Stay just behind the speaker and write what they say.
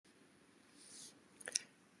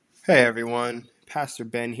Hey everyone, Pastor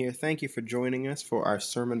Ben here. Thank you for joining us for our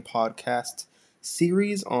sermon podcast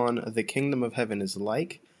series on The Kingdom of Heaven is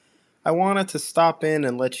Like. I wanted to stop in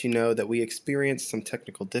and let you know that we experienced some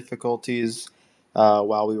technical difficulties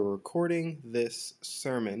while we were recording this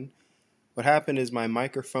sermon. What happened is my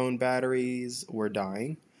microphone batteries were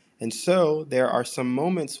dying, and so there are some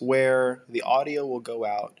moments where the audio will go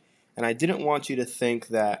out, and I didn't want you to think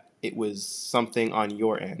that it was something on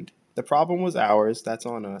your end. The problem was ours, that's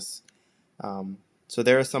on us. So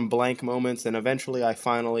there are some blank moments, and eventually I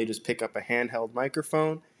finally just pick up a handheld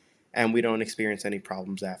microphone, and we don't experience any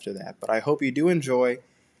problems after that. But I hope you do enjoy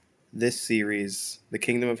this series, The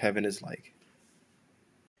Kingdom of Heaven is Like.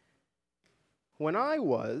 When I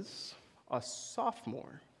was a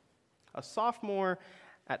sophomore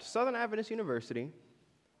at Southern Adventist University,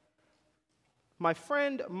 my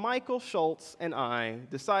friend Michael Schultz and I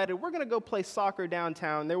decided we're going to go play soccer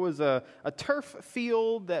downtown. There was a turf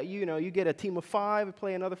field that, you get a team of 5 and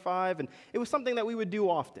play another 5, and it was something that we would do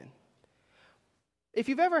often. If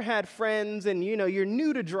you've ever had friends and, you're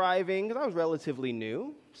new to driving, because I was relatively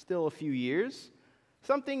new, still a few years,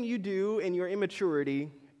 something you do in your immaturity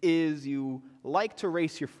is you like to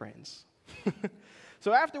race your friends.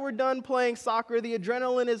 So after we're done playing soccer, the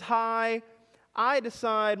adrenaline is high.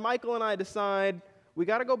 Michael and I decide, we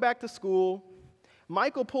got to go back to school.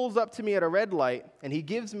 Michael pulls up to me at a red light, and he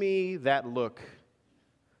gives me that look.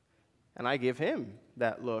 And I give him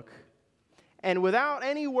that look. And without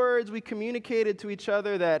any words, we communicated to each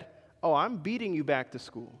other that, I'm beating you back to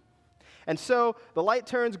school. And so the light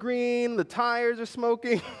turns green, the tires are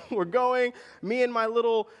smoking, we're going. Me and my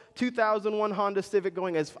little 2001 Honda Civic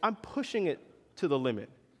going as I'm pushing it to the limit.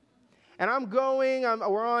 And I'm going,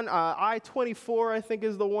 we're on I-24, I think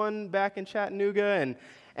is the one back in Chattanooga,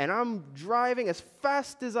 and I'm driving as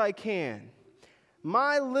fast as I can.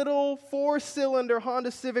 My little 4-cylinder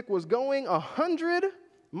Honda Civic was going 100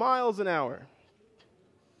 miles an hour.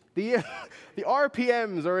 The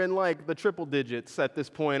RPMs are in like the triple digits at this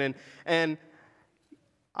point, and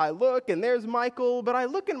I look, and there's Michael, but I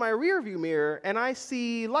look in my rearview mirror, and I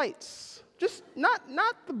see lights. Just not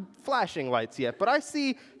the flashing lights yet, but I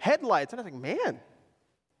see headlights, and I think, man,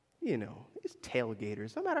 these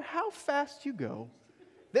tailgaters, no matter how fast you go,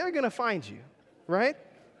 they're going to find you, right?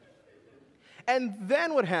 And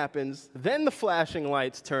then what happens? Then the flashing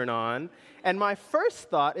lights turn on, and my first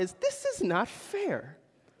thought is, this is not fair.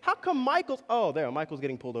 How come Michael's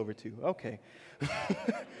getting pulled over too. Okay.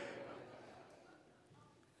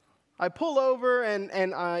 I pull over,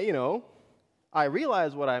 and I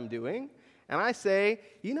realize what I'm doing. And I say,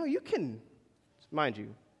 you can, mind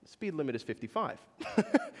you, the speed limit is 55.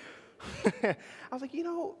 I was like,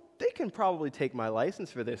 they can probably take my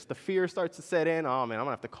license for this. The fear starts to set in. Oh, man, I'm going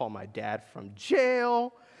to have to call my dad from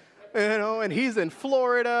jail, and he's in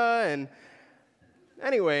Florida. And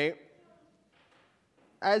anyway,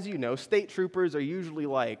 as you know, state troopers are usually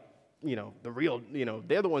like, the real,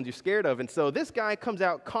 they're the ones you're scared of. And so this guy comes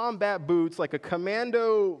out, combat boots, like a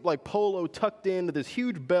commando, like polo tucked in with this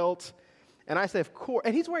huge belt. And I say, of course,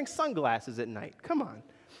 and he's wearing sunglasses at night. Come on.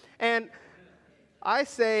 And I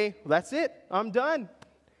say, that's it. I'm done.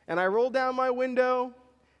 And I roll down my window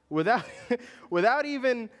without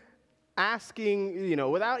even asking,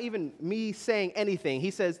 without even me saying anything.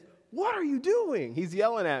 He says, what are you doing? He's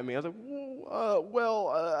yelling at me. I was like,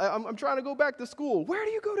 I'm trying to go back to school. Where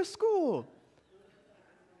do you go to school?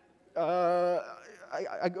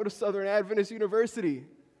 I go to Southern Adventist University.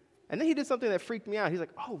 And then he did something that freaked me out. He's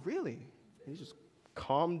like, oh, really? And he just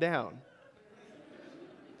calmed down.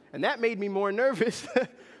 And that made me more nervous.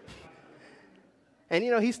 And,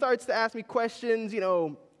 he starts to ask me questions,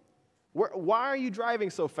 why are you driving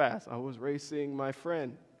so fast? I was racing my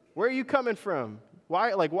friend. Where are you coming from? Why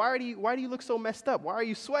do you look so messed up? Why are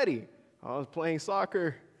you sweaty? I was playing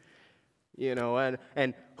soccer,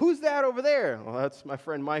 and who's that over there? Well, that's my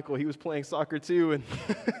friend Michael. He was playing soccer too.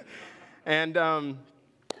 And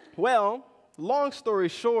long story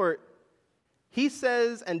short, he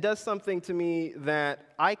says and does something to me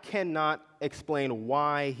that I cannot explain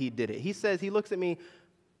why he did it. He looks at me,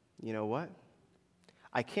 you know what?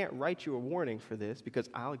 I can't write you a warning for this because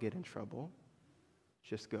I'll get in trouble.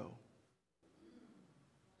 Just go.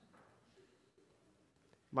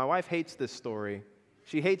 My wife hates this story.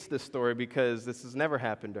 She hates this story because this has never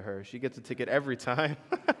happened to her. She gets a ticket every time.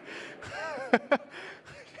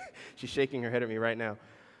 She's shaking her head at me right now.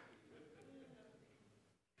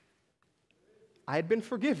 I had been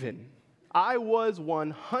forgiven. I was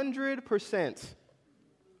 100%,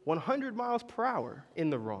 100 miles per hour in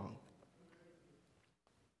the wrong.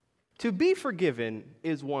 To be forgiven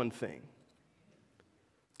is one thing.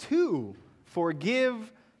 To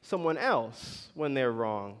forgive someone else when they're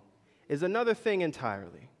wrong is another thing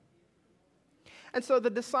entirely. And so the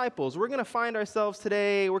disciples, we're going to find ourselves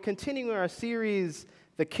today, we're continuing our series,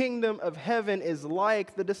 The Kingdom of Heaven is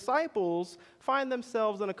Like. The disciples find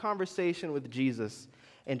themselves in a conversation with Jesus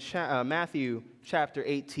in Matthew chapter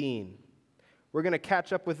 18. We're going to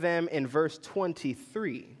catch up with them in verse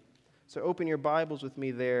 23. So open your Bibles with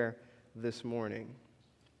me there this morning.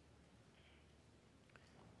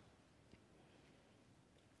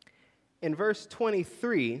 In verse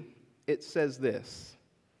 23, it says this: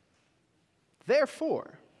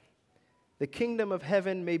 "Therefore, the kingdom of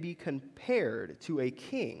heaven may be compared to a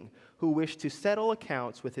king who wished to settle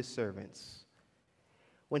accounts with his servants.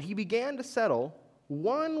 When he began to settle,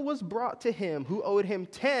 one was brought to him who owed him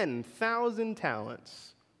 10,000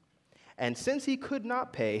 talents. And since he could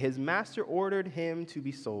not pay, his master ordered him to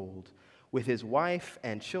be sold, with his wife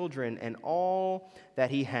and children and all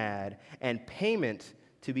that he had, and payment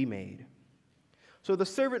to be made. So the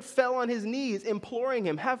servant fell on his knees, imploring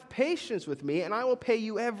him, 'Have patience with me, and I will pay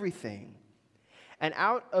you everything.' And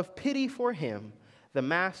out of pity for him, the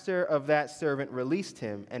master of that servant released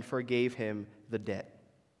him and forgave him the debt.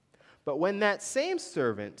 But when that same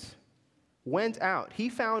servant went out, he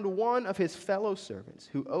found one of his fellow servants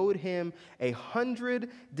who owed him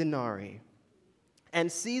 100 denarii.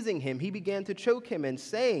 And seizing him, he began to choke him and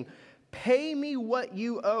saying, 'Pay me what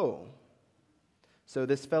you owe.' So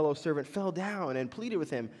this fellow servant fell down and pleaded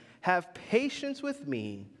with him, 'Have patience with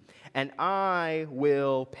me, and I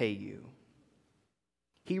will pay you.'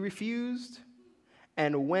 He refused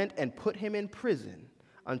and went and put him in prison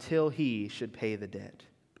until he should pay the debt.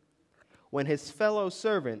 When his fellow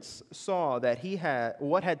servants saw that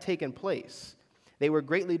what had taken place, they were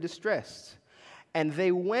greatly distressed, and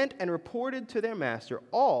they went and reported to their master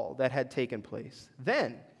all that had taken place.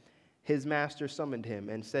 Then his master summoned him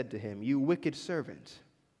and said to him, 'You wicked servant,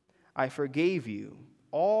 I forgave you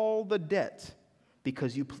all the debt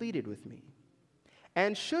because you pleaded with me.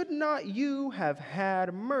 And should not you have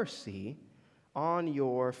had mercy on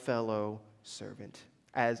your fellow servant,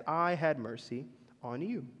 as I had mercy on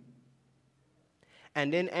you?'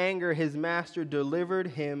 And in anger his master delivered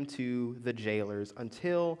him to the jailers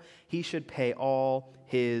until he should pay all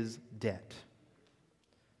his debt."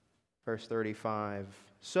 Verse 35,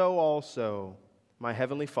 "So also my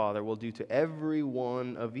heavenly Father will do to every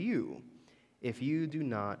one of you if you do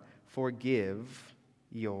not forgive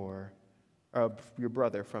your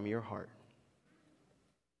brother from your heart."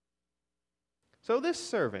 So this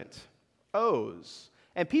servant owes,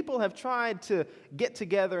 and people have tried to get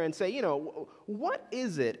together and say, what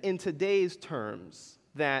is it in today's terms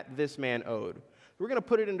that this man owed? We're going to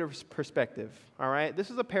put it into perspective, all right?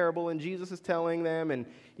 This is a parable, and Jesus is telling them, and,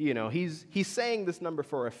 he's saying this number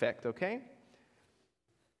for effect, okay?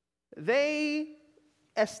 They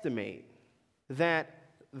estimate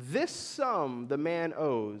that this sum the man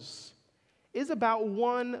owes is about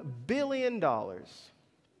 $1 billion.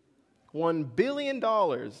 $1 billion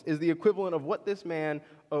is the equivalent of what this man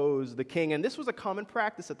owes the king. And this was a common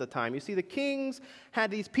practice at the time. You see, the kings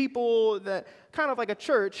had these people that, kind of like a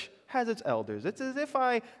church, has its elders. It's as if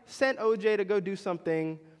I sent OJ to go do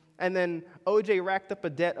something, and then OJ racked up a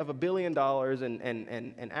debt of $1 billion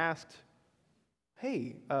and asked,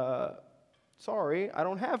 "Hey, sorry, I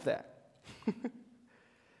don't have that."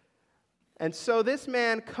 And so this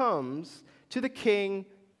man comes to the king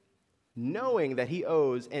knowing that he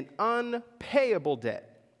owes an unpayable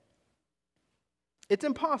debt. It's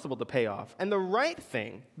impossible to pay off. And the right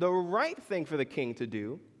thing for the king to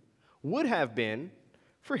do would have been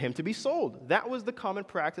for him to be sold. That was the common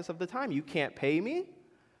practice of the time. You can't pay me,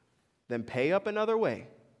 then pay up another way,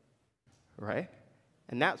 right?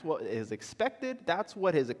 And that's what is expected. That's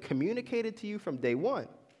what is communicated to you from day one.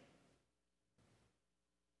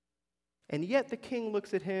 And yet the king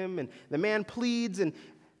looks at him, and the man pleads, and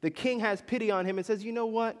the king has pity on him and says, "You know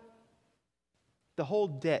what? The whole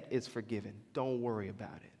debt is forgiven. Don't worry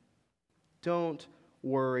about it. Don't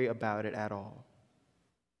worry about it at all."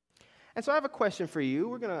 And so I have a question for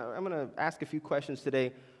you. I'm going to ask a few questions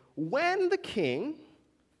today. When the king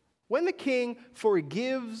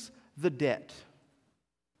forgives the debt,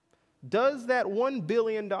 does that $1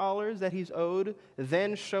 billion that he's owed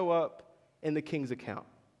then show up in the king's account?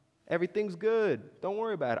 Everything's good. Don't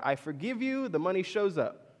worry about it. I forgive you. The money shows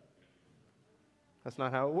up. That's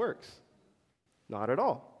not how it works. Not at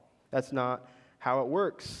all. That's not how it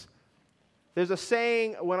works. There's a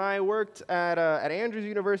saying, when I worked at Andrews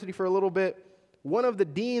University for a little bit, one of the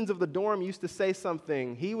deans of the dorm used to say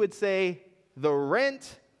something. He would say, "The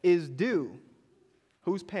rent is due."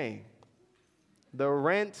 Who's paying? The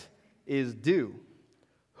rent is due.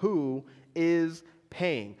 Who is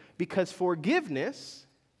paying. Because forgiveness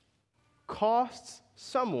costs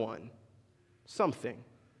someone something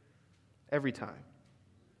every time.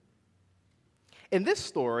 In this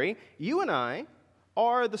story, you and I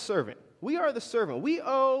are the servant. We are the servant. We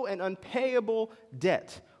owe an unpayable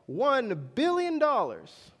debt, $1 billion.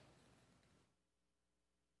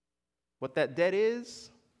 What that debt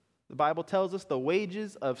is, the Bible tells us the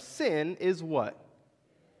wages of sin is what?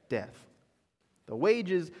 Death. The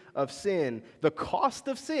wages of sin, the cost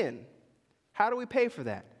of sin. How do we pay for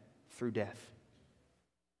that? Through death.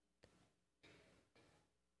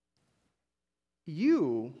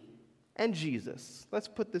 You and Jesus, let's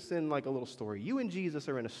put this in like a little story. You and Jesus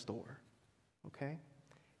are in a store, okay?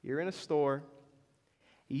 You're in a store.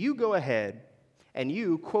 You go ahead and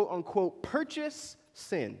you, quote unquote, purchase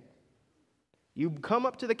sin. You come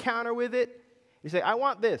up to the counter with it. You say, I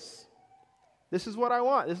want this. This is what I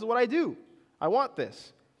want. This is what I do. I want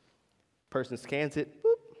this. Person scans it.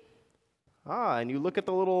 Boop. And you look at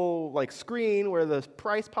the little like screen where the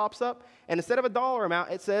price pops up, and instead of a dollar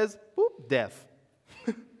amount, it says, boop, death.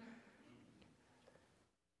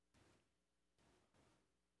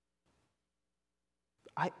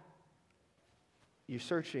 You're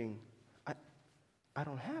searching. I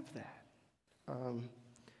don't have that.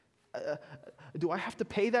 Do I have to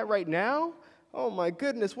pay that right now? Oh my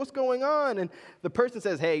goodness, what's going on? And the person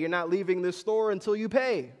says, hey, you're not leaving this store until you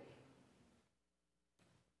pay.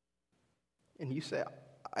 And you say,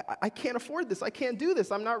 I can't afford this. I can't do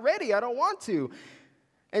this. I'm not ready. I don't want to.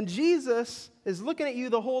 And Jesus is looking at you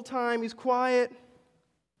the whole time. He's quiet.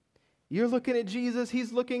 You're looking at Jesus.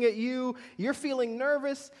 He's looking at you. You're feeling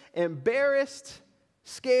nervous, embarrassed,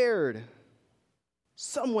 scared.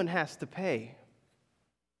 Someone has to pay.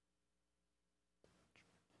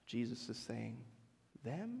 Jesus is saying,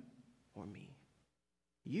 them or me?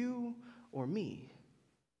 You or me?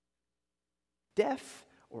 Death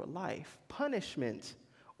or life? Punishment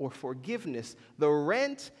or forgiveness? The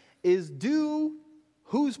rent is due.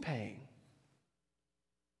 Who's paying?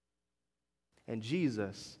 And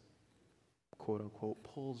Jesus, quote unquote,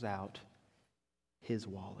 pulls out his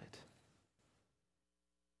wallet.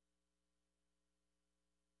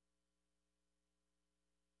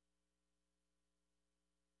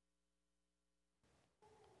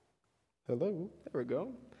 Hello, there we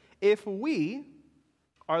go. If we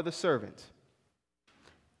are the servant,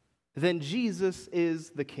 then Jesus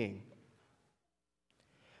is the king.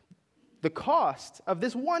 The cost of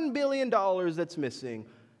this $1 billion that's missing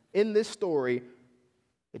in this story,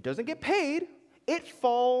 it doesn't get paid. It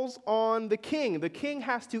falls on the king. The king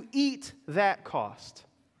has to eat that cost.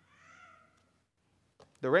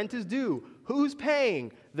 The rent is due. Who's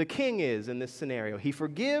paying? The king is in this scenario. He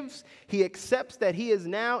forgives. He accepts that he is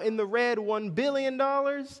now in the red $1 billion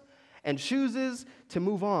and chooses to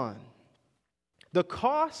move on. The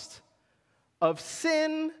cost of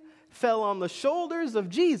sin fell on the shoulders of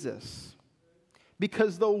Jesus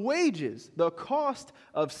because the wages, the cost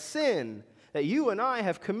of sin that you and I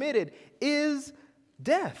have committed is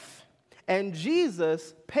death. And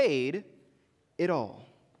Jesus paid it all.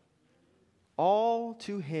 All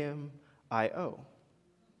to him I owe.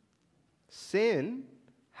 Sin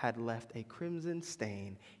had left a crimson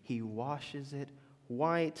stain. He washes it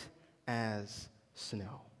white as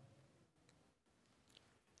snow.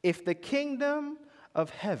 If the kingdom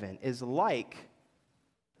of heaven is like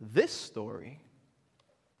this story,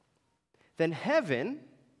 then heaven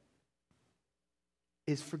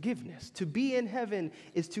is forgiveness. To be in heaven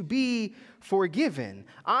is to be forgiven.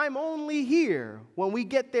 I'm only here. When we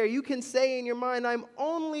get there, you can say in your mind, I'm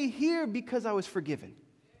only here because I was forgiven.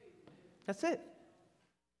 That's it.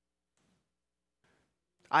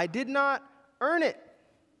 I did not earn it.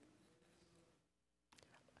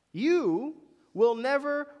 You will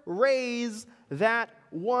never raise that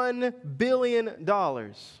 $1 billion.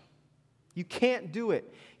 You can't do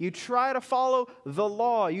it. You try to follow the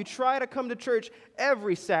law. You try to come to church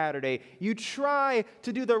every Saturday. You try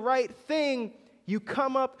to do the right thing. You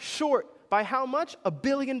come up short by how much? $1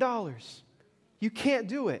 billion. You can't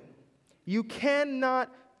do it. You cannot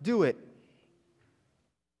do it.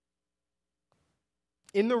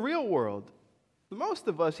 In the real world, most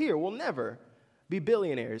of us here will never be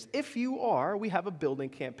billionaires. If you are, we have a building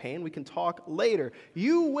campaign. We can talk later.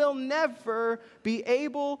 You will never be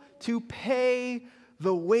able to pay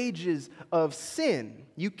the wages of sin.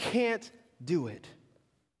 You can't do it.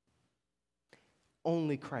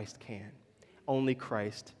 Only Christ can. Only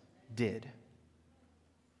Christ did.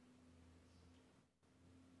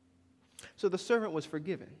 So the servant was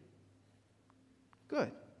forgiven.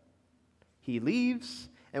 Good. He leaves,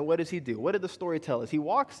 And what does he do? What did the story tell us? He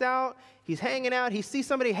walks out, he's hanging out, he sees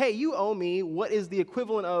somebody, hey, you owe me what is the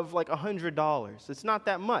equivalent of like $100. It's not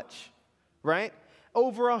that much, right?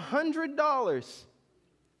 Over $100.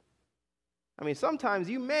 I mean, sometimes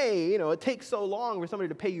you may, it takes so long for somebody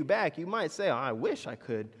to pay you back, you might say, I wish I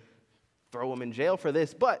could throw him in jail for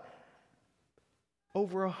this. But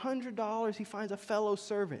over $100, he finds a fellow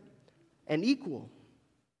servant, an equal,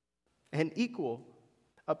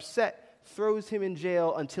 upset, throws him in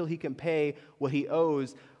jail until he can pay what he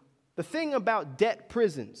owes. The thing about debt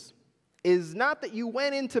prisons is not that you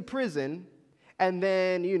went into prison and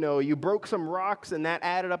then, you broke some rocks and that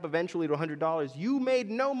added up eventually to $100. You made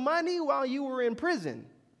no money while you were in prison.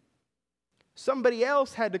 Somebody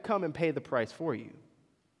else had to come and pay the price for you.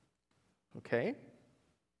 Okay?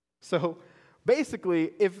 So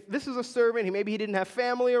basically, if this is a servant, maybe he didn't have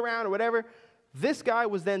family around or whatever, this guy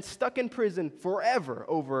was then stuck in prison forever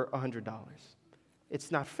over $100. It's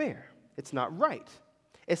not fair. It's not right,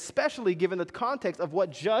 especially given the context of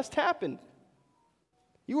what just happened.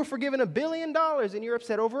 You were forgiven $1 billion and you're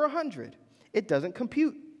upset over 100. It doesn't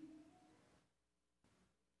compute.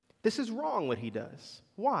 This is wrong what he does.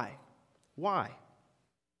 Why? Why?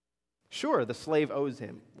 Sure, the slave owes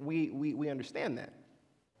him. We understand that.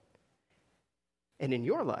 And in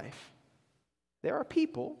your life, there are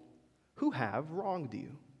people who have wronged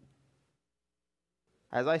you.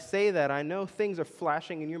 As I say that, I know things are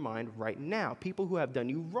flashing in your mind right now. People who have done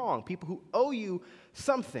you wrong, people who owe you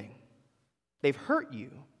something. They've hurt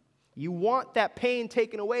you. You want that pain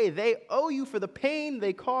taken away. They owe you for the pain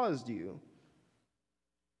they caused you.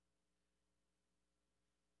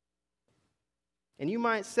 And you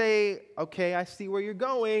might say, okay, I see where you're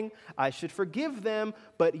going. I should forgive them.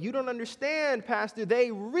 But you don't understand, Pastor.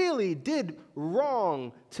 They really did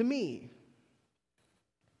wrong to me.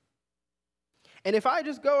 And if I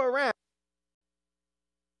just go around.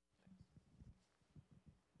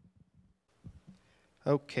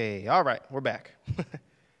 Okay, all right, we're back.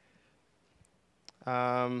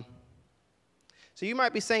 So you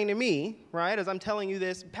might be saying to me, right, as I'm telling you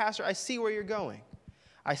this, Pastor, I see where you're going.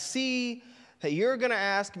 I see that you're going to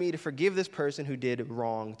ask me to forgive this person who did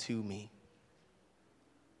wrong to me.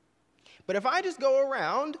 But if I just go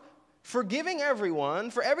around forgiving everyone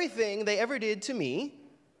for everything they ever did to me,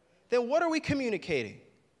 then what are we communicating?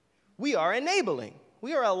 We are enabling.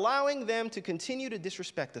 We are allowing them to continue to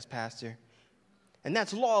disrespect us, Pastor. And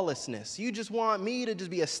that's lawlessness. You just want me to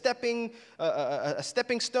just be a stepping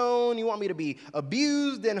stone. You want me to be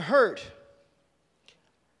abused and hurt.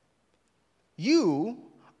 You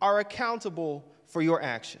are accountable for your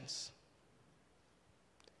actions.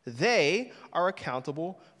 They are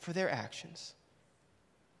accountable for their actions.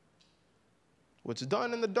 What's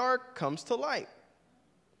done in the dark comes to light.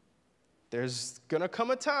 There's going to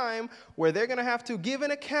come a time where they're going to have to give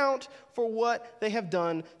an account for what they have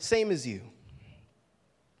done, same as you.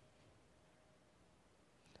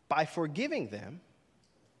 By forgiving them,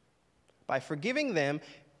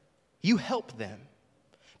 you help them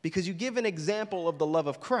because you give an example of the love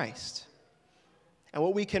of Christ. And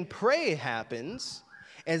what we can pray happens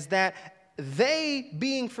is that they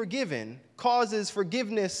being forgiven causes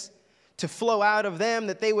forgiveness to flow out of them,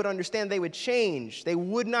 that they would understand, they would change. They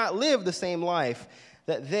would not live the same life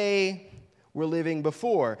that they were living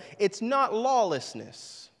before. It's not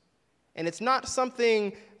lawlessness. And it's not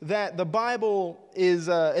something that the Bible is,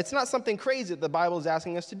 it's not something crazy that the Bible is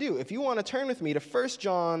asking us to do. If you want to turn with me to 1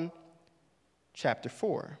 John chapter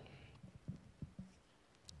 4,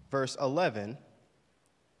 verse 11,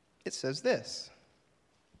 it says this: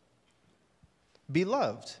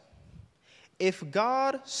 Beloved, if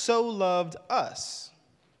God so loved us,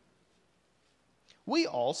 we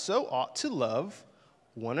also ought to love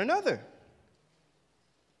one another.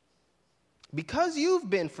 Because you've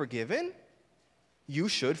been forgiven, you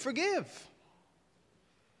should forgive.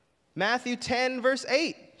 Matthew 10, verse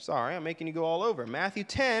 8. Sorry, I'm making you go all over. Matthew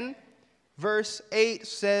 10, verse 8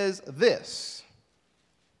 says this: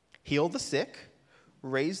 Heal the sick,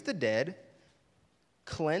 raise the dead,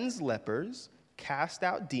 cleanse lepers, cast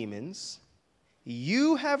out demons.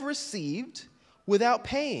 You have received without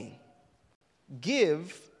paying.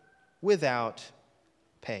 Give without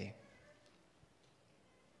pay.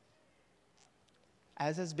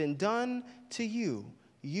 As has been done to you,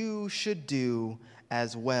 you should do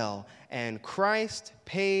as well. And Christ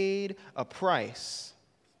paid a price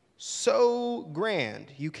so grand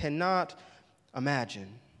you cannot imagine.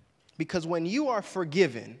 Because when you are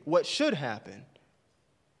forgiven, what should happen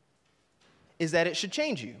is that it should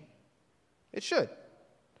change you. It should.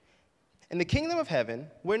 In the kingdom of heaven,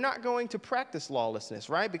 we're not going to practice lawlessness,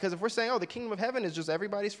 right? Because if we're saying, oh, the kingdom of heaven is just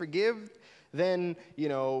everybody's forgive, then,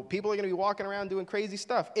 people are going to be walking around doing crazy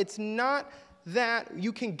stuff. It's not that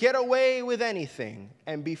you can get away with anything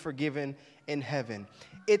and be forgiven in heaven.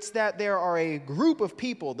 It's that there are a group of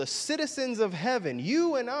people, the citizens of heaven,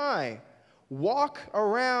 you and I, walk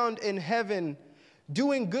around in heaven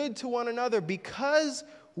doing good to one another because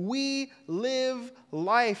we live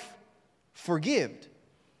life forgiven.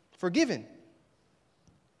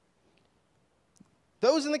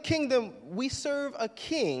 Those in the kingdom, we serve a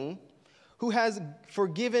king who has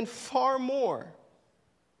forgiven far more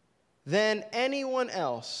than anyone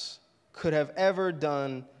else could have ever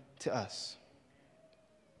done to us.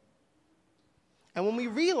 And when we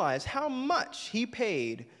realize how much he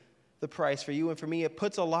paid the price for you and for me, it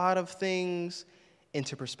puts a lot of things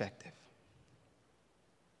into perspective.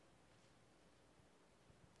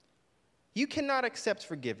 You cannot accept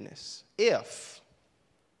forgiveness if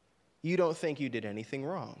you don't think you did anything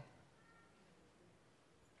wrong.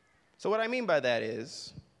 So what I mean by that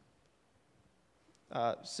is,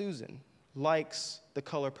 Susan likes the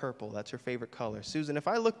color purple. That's her favorite color. Susan, if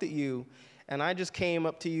I looked at you and I just came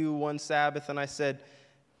up to you one Sabbath and I said,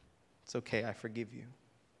 it's okay, I forgive you.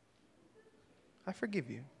 I forgive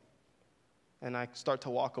you. And I start to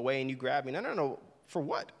walk away and you grab me. No, for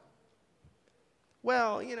what?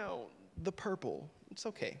 Well, the purple. It's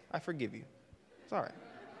okay, I forgive you. It's all right.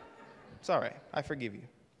 It's all right, I forgive you.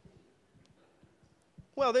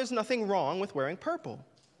 Well, there's nothing wrong with wearing purple.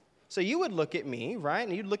 So you would look at me, right?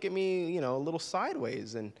 And you'd look at me, a little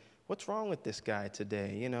sideways. And what's wrong with this guy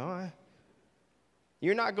today?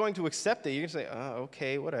 You're not going to accept it. You're going to say,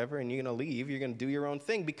 okay, whatever. And you're going to leave. You're going to do your own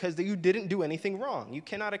thing because you didn't do anything wrong. You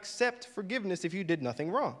cannot accept forgiveness if you did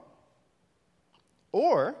nothing wrong.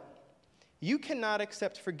 Or you cannot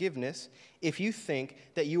accept forgiveness if you think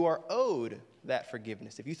that you are owed that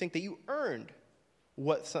forgiveness, if you think that you earned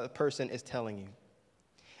what a person is telling you.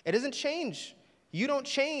 It doesn't change. You don't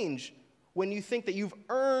change when you think that you've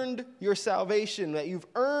earned your salvation, that you've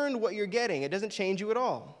earned what you're getting. It doesn't change you at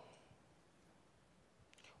all.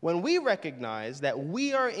 When we recognize that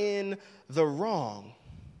we are in the wrong,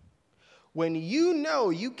 when you know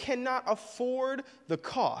you cannot afford the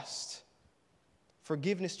cost,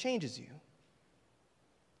 forgiveness changes you.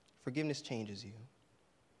 Forgiveness changes you.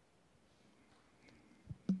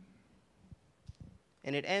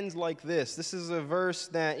 And it ends like this. This is a verse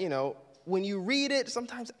that, when you read it,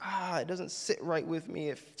 sometimes, it doesn't sit right with me.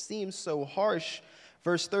 It seems so harsh.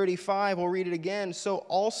 Verse 35, we'll read it again. So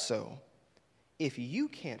also, if you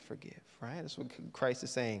can't forgive, right? That's what Christ is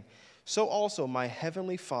saying. So also my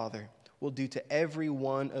heavenly Father will do to every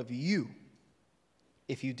one of you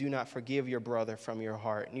if you do not forgive your brother from your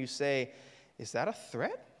heart. And you say, is that a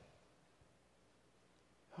threat?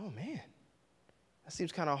 Oh, man, that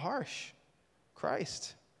seems kind of harsh.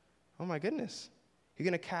 Christ, oh my goodness, you're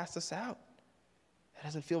going to cast us out. That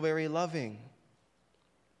doesn't feel very loving.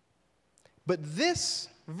 But this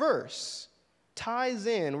verse ties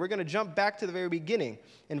in. We're going to jump back to the very beginning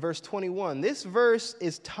in verse 21. This verse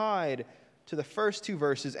is tied to the first two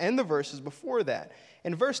verses and the verses before that.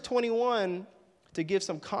 In verse 21, to give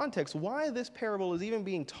some context, why this parable is even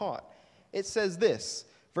being taught, it says this,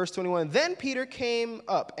 verse 21, then Peter came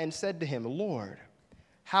up and said to him, Lord,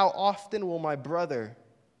 how often will my brother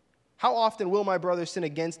sin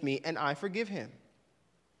against me and I forgive him?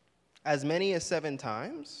 As many as 7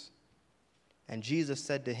 times? And Jesus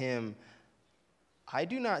said to him, I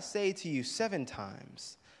do not say to you 7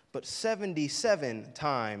 times, but 77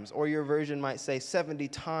 times, or your version might say 70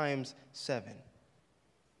 times 7.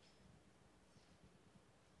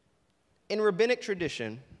 In rabbinic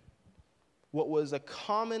tradition, what was a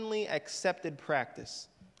commonly accepted practice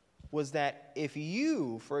was that if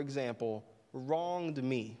you, for example, wronged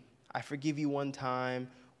me, I forgive you 1 time,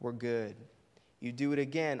 we're good. You do it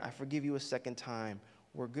again, I forgive you a 2nd time,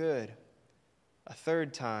 we're good. A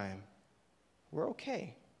 3rd time, we're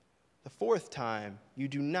okay. The 4th time, you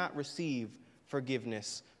do not receive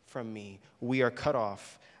forgiveness from me. We are cut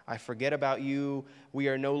off. I forget about you. We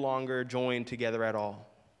are no longer joined together at all.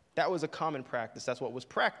 That was a common practice. That's what was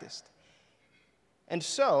practiced. And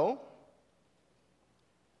so,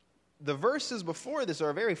 the verses before this are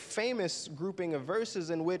a very famous grouping of verses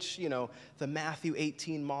in which, the Matthew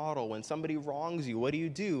 18 model. When somebody wrongs you, what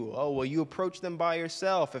do? Oh, well, you approach them by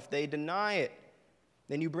yourself. If they deny it,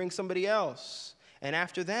 then you bring somebody else. And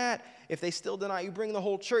after that, if they still deny, you bring the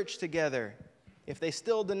whole church together. If they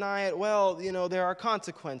still deny it, well, there are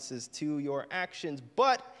consequences to your actions.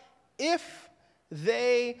 But if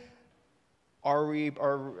they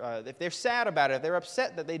if they're sad about it, if they're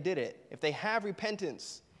upset that they did it, if they have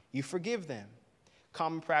repentance, you forgive them.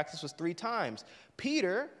 Common practice was 3 times.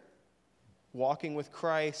 Peter, walking with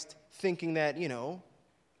Christ, thinking that,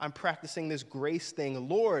 I'm practicing this grace thing.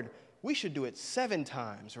 Lord, we should do it 7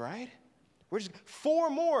 times, right? We're just 4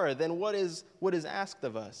 more than what is asked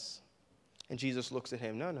of us. And Jesus looks at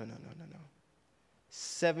him, no.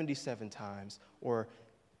 77 times, or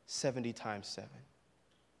 70 times 7,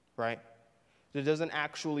 right? It doesn't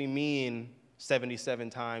actually mean 77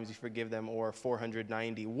 times you forgive them, or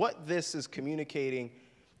 490. What this is communicating,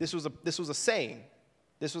 this was a saying.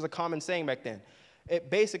 This was a common saying back then. It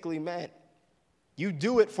basically meant you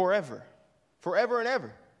do it forever and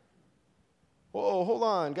ever. Whoa, hold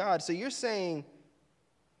on, God. So you're saying,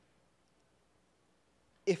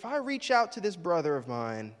 if I reach out to this brother of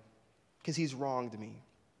mine because he's wronged me,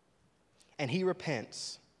 and he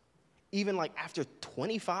repents, even like after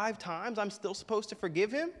 25 times, I'm still supposed to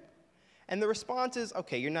forgive him? And the response is,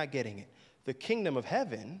 okay, you're not getting it. The kingdom of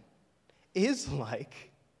heaven is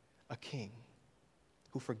like a king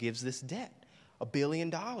who forgives this debt, $1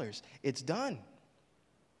 billion. It's done.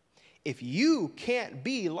 If you can't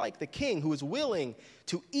be like the king who is willing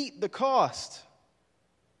to eat the cost,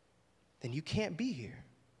 then you can't be here.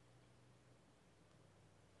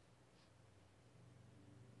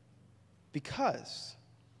 Because,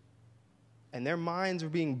 and their minds are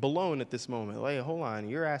being blown at this moment. Like, hold on,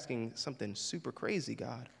 you're asking something super crazy,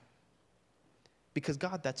 God. Because,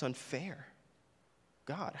 God, that's unfair.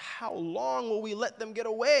 God, how long will we let them get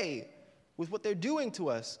away with what they're doing to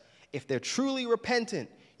us? If they're truly repentant,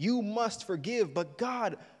 you must forgive. But,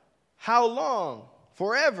 God, how long?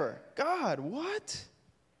 Forever. God, what?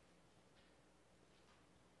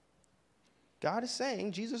 God is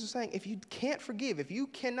saying, Jesus is saying, if you can't forgive, if you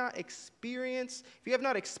have not experienced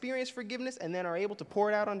forgiveness and then are able to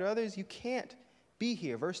pour it out onto others, you can't be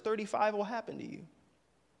here. Verse 35 will happen to you.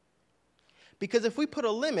 Because if we put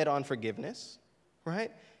a limit on forgiveness,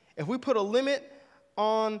 right? If we put a limit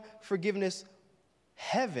on forgiveness,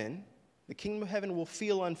 heaven, the kingdom of heaven will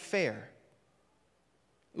feel unfair.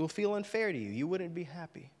 It will feel unfair to you. You wouldn't be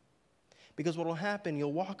happy. Because what will happen,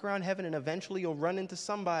 you'll walk around heaven and eventually you'll run into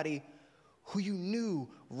somebody who you knew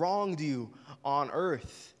wronged you on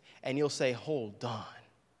earth. And you'll say, hold on.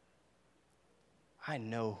 I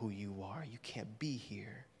know who you are. You can't be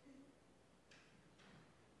here.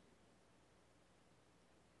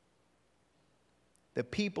 The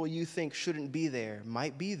people you think shouldn't be there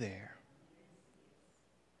might be there.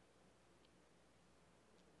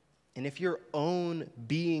 And if your own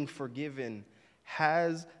being forgiven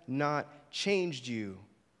has not changed you,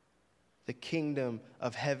 the kingdom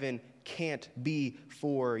of heaven can't be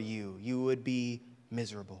for you. You would be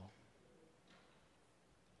miserable.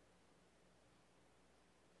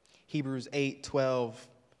 Hebrews 8:12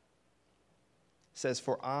 says,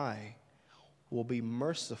 for I will be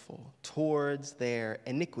merciful towards their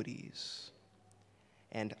iniquities,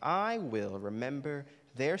 and I will remember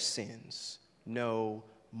their sins no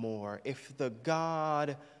more. If the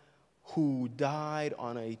God who died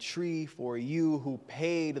on a tree for you, who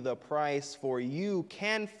paid the price for you,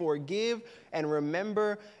 can forgive and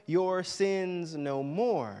remember your sins no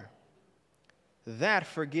more, that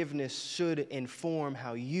forgiveness should inform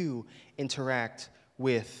how you interact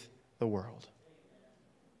with the world.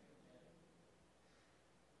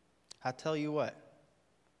 I tell you what,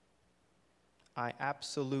 I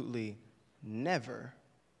absolutely never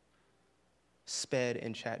sped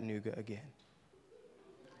in Chattanooga again.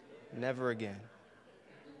 Never again.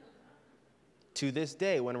 To this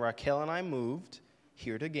day, when Raquel and I moved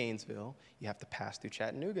here to Gainesville, you have to pass through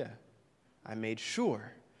Chattanooga. I made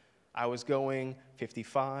sure I was going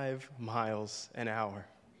 55 miles an hour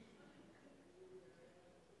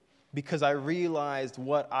because I realized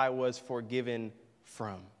what I was forgiven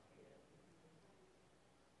from.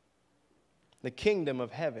 The kingdom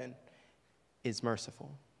of heaven is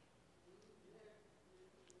merciful.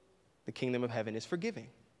 The kingdom of heaven is forgiving.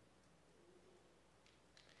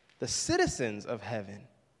 The citizens of heaven,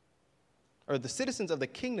 or the citizens of the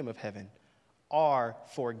kingdom of heaven, are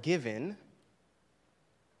forgiven,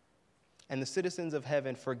 and the citizens of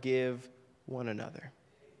heaven forgive one another.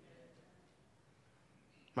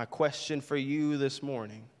 My question for you this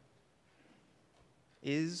morning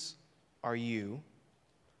is, are you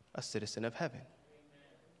a citizen of heaven?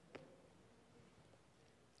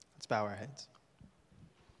 Let's bow our heads.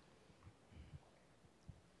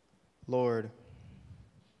 Lord,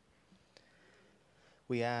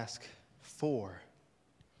 we ask for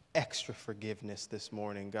extra forgiveness this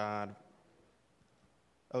morning, God.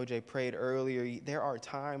 OJ prayed earlier, there are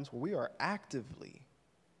times where we are actively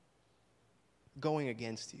going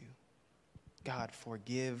against you. God,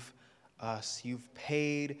 forgive us. You've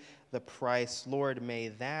paid the price. Lord, may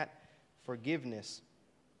that forgiveness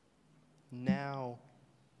now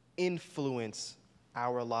influence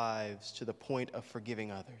our lives to the point of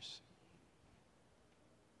forgiving others.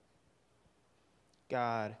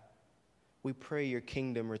 God, we pray your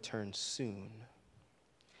kingdom returns soon.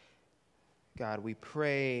 God, we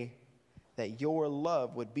pray that your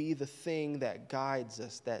love would be the thing that guides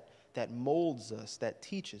us, that molds us, that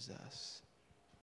teaches us.